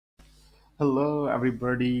Hello,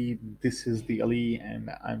 everybody. This is the Ali, and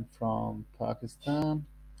I'm from Pakistan.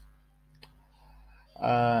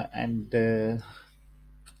 And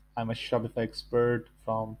I'm a Shopify expert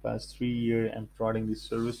from past 3 years. I'm providing the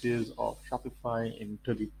services of Shopify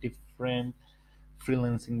into the different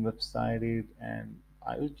freelancing websites, and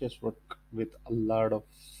I will just work with a lot of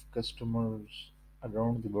customers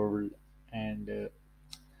around the world. And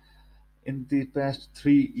in the past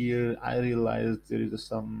 3 years, I realized there is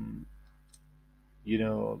some,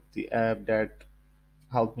 the app that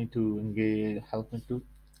help me to engage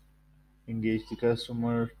the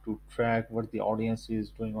customer to track what the audience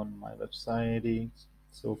is doing on my website.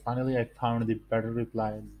 So finally I found the better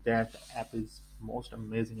reply. That app is most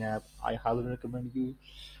amazing app. I highly recommend you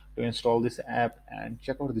to install this app and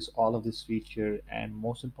check out this all of this feature, and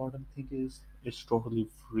most important thing is it's totally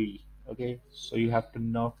free. Okay, so you have to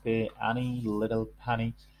not pay any little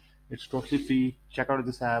penny. It's totally free. Check out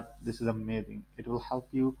this app. This is amazing. It will help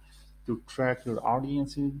you to track your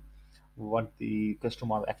audiences, what the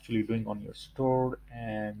customer are actually doing on your store,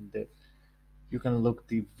 and you can look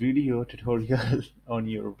the video tutorial on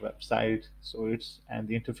your website. So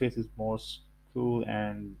the interface is most cool,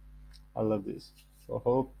 and I love this. So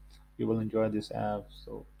hope you will enjoy this app.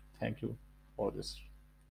 So thank you for this.